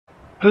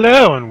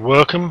Hello and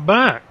welcome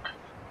back.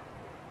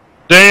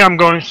 Today I'm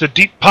going to the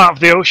deep part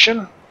of the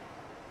ocean,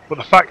 but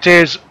the fact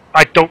is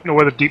I don't know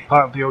where the deep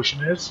part of the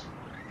ocean is.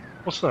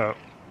 What's that?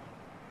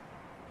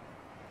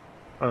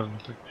 Oh,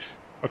 nothing.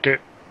 Okay,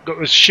 got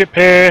this ship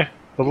here,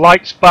 the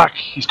light's back,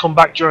 he's come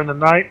back during the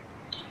night.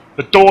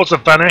 The doors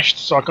have vanished,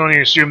 so I can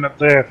only assume that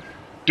they're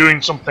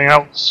doing something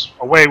else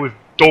away with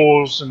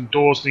doors and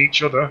doors to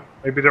each other.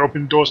 Maybe they're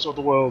opening doors to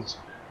other worlds.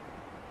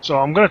 So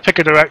I'm going to pick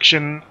a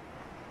direction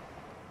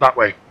that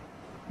way.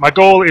 My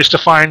goal is to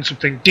find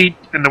something deep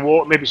in the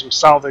water, maybe some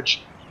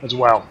salvage as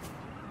well.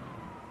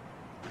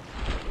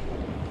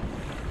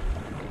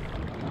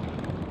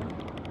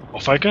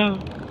 Off I go.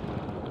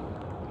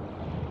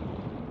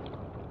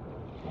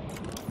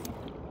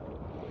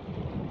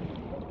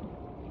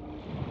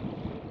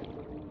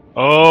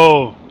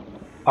 Oh,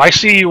 I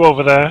see you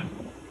over there.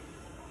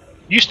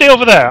 You stay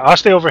over there, I'll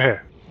stay over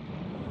here.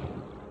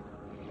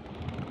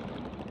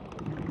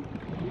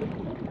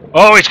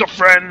 Oh, he's got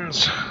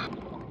friends.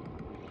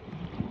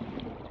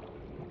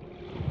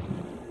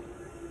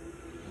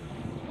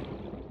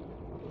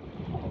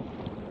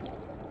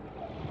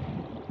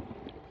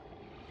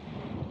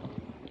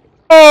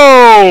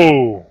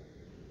 Oh!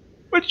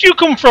 Where'd you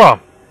come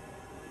from?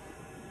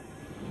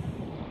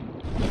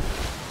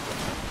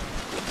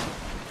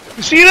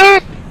 You see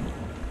that?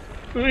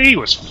 He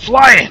was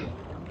flying.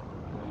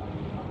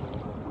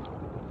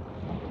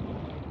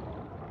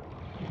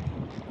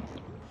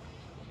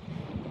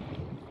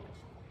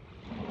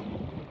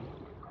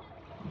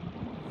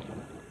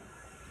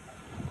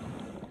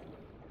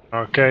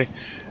 Okay,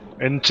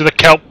 into the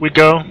kelp we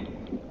go.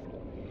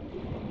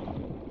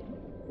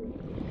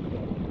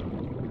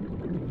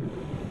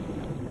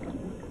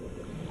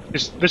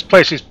 This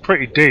place is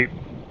pretty deep.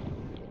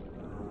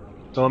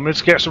 So let me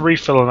just get some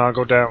refill and I'll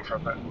go down for a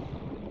bit.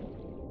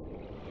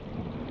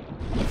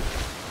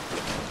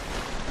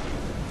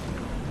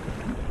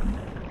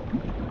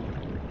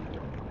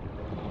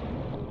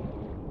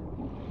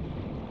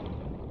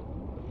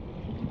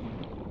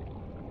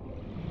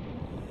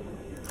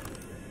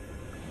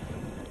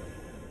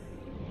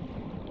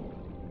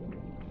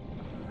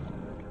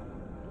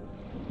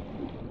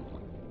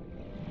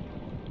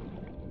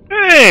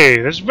 Hey,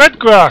 there's red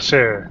grass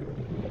here.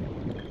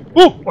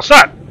 Ooh, what's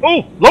that?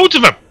 Oh, loads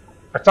of them!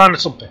 I found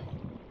something.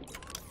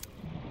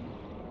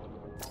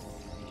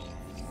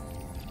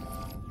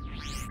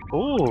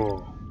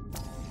 Ooh.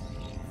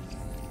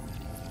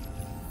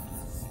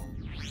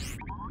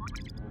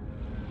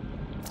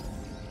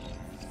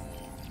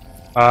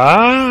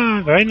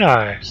 Ah, very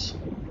nice.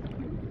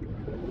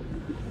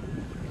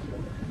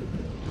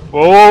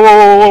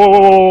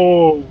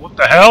 Whoa, what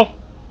the hell?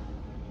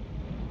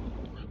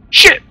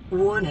 Shit!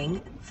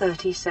 Warning,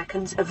 30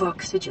 seconds of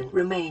oxygen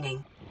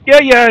remaining.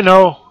 Yeah, I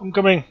know. I'm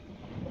coming.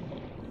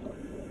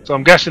 So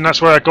I'm guessing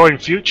that's where I go in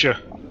future.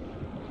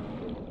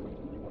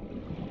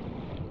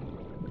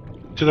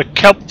 To the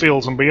kelp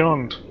fields and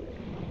beyond.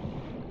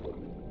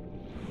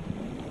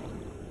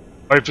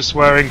 Sorry for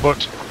swearing,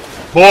 but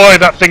boy,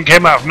 that thing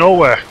came out of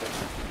nowhere.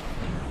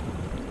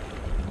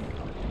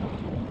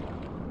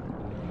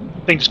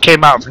 Thing just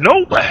came out of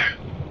nowhere.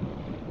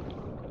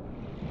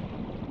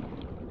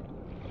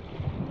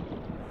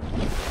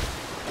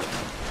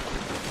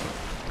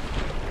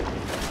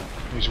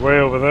 He's way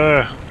over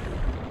there.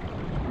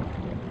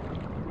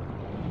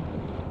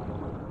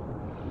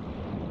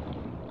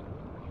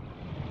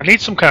 I need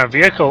some kind of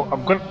vehicle.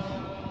 I'm gonna...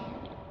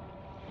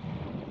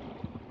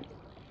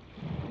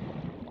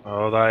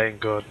 Oh, that ain't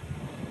good.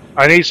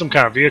 I need some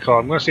kind of vehicle.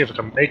 I'm gonna see if I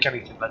can make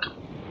anything. I can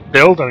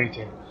build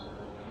anything.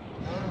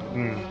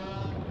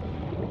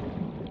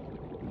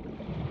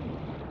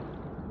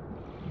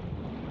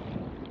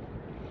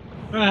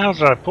 Where the hell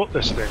did I put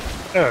this thing?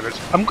 There it is.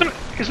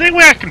 Is there any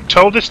way I can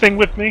tow this thing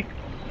with me?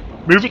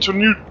 Move it to a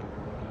new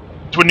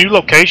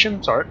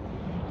location? Sorry.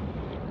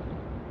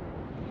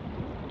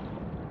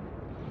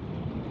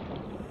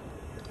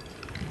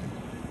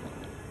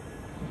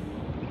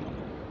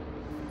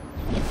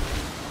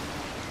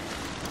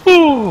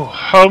 Ooh,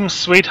 home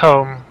sweet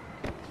home.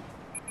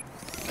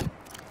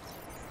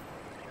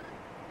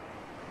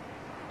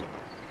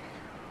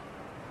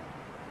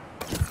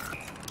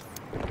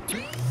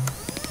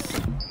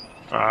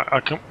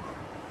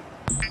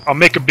 I'll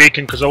make a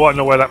beacon because I want to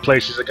know where that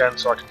place is again,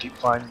 so I can keep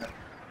finding it.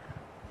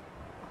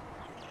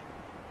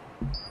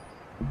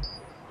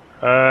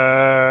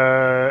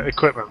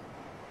 Equipment.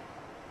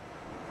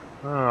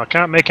 Oh, I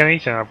can't make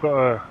anything. I've got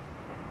a...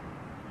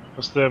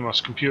 What's thermos?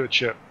 Computer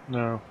chip.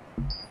 No.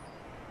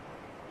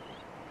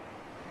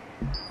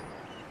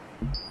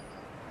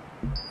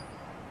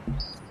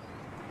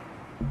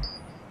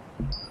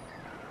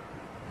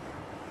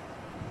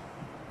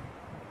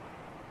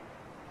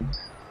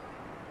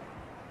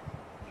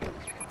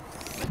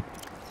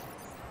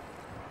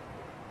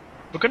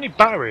 Look, any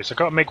batteries? I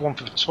gotta make one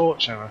for the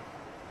torch now.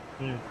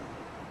 Yeah.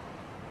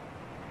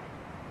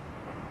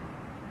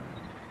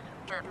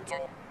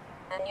 Captain,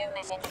 a new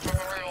message from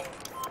the line.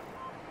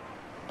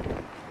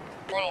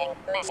 Playing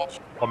message.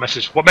 What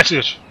message? What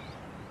message?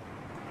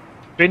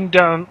 Been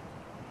down.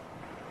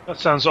 That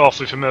sounds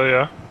awfully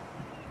familiar.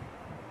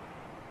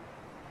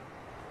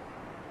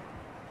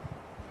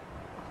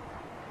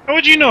 How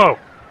would you know?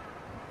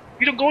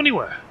 You don't go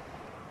anywhere.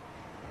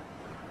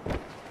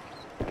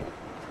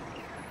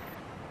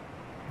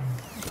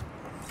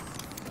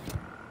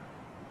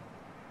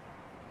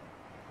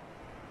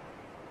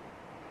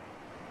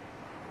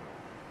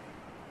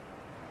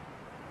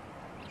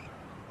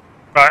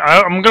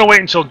 Right, I'm gonna wait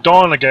until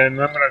dawn again,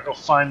 and I'm gonna go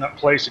find that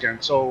place again.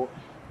 So,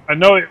 I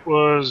know it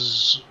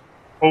was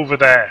over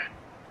there,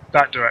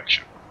 that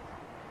direction.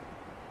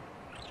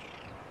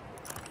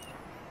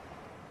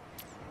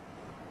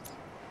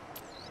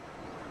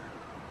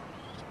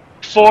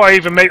 Before I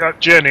even make that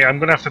journey, I'm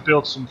gonna have to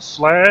build some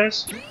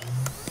flares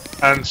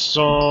and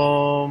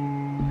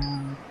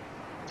some.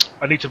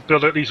 I need to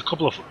build at least a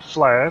couple of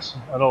flares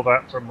and all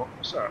that from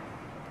what's that?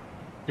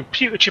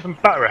 Computer chip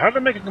and battery. How do I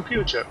make a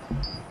computer chip?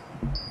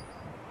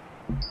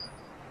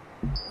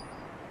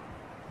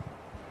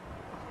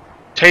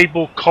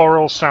 Table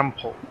coral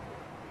sample.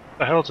 What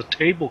the hell is a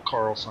table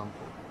coral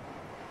sample?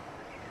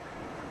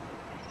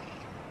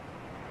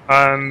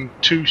 And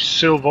 2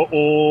 silver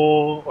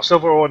ore, or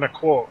silver ore and a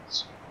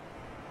quartz.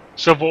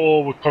 Silver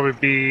ore would probably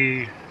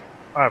be.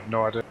 I have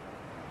no idea.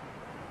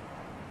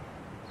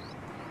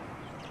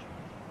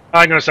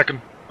 Hang on a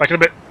second. Back in a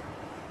bit.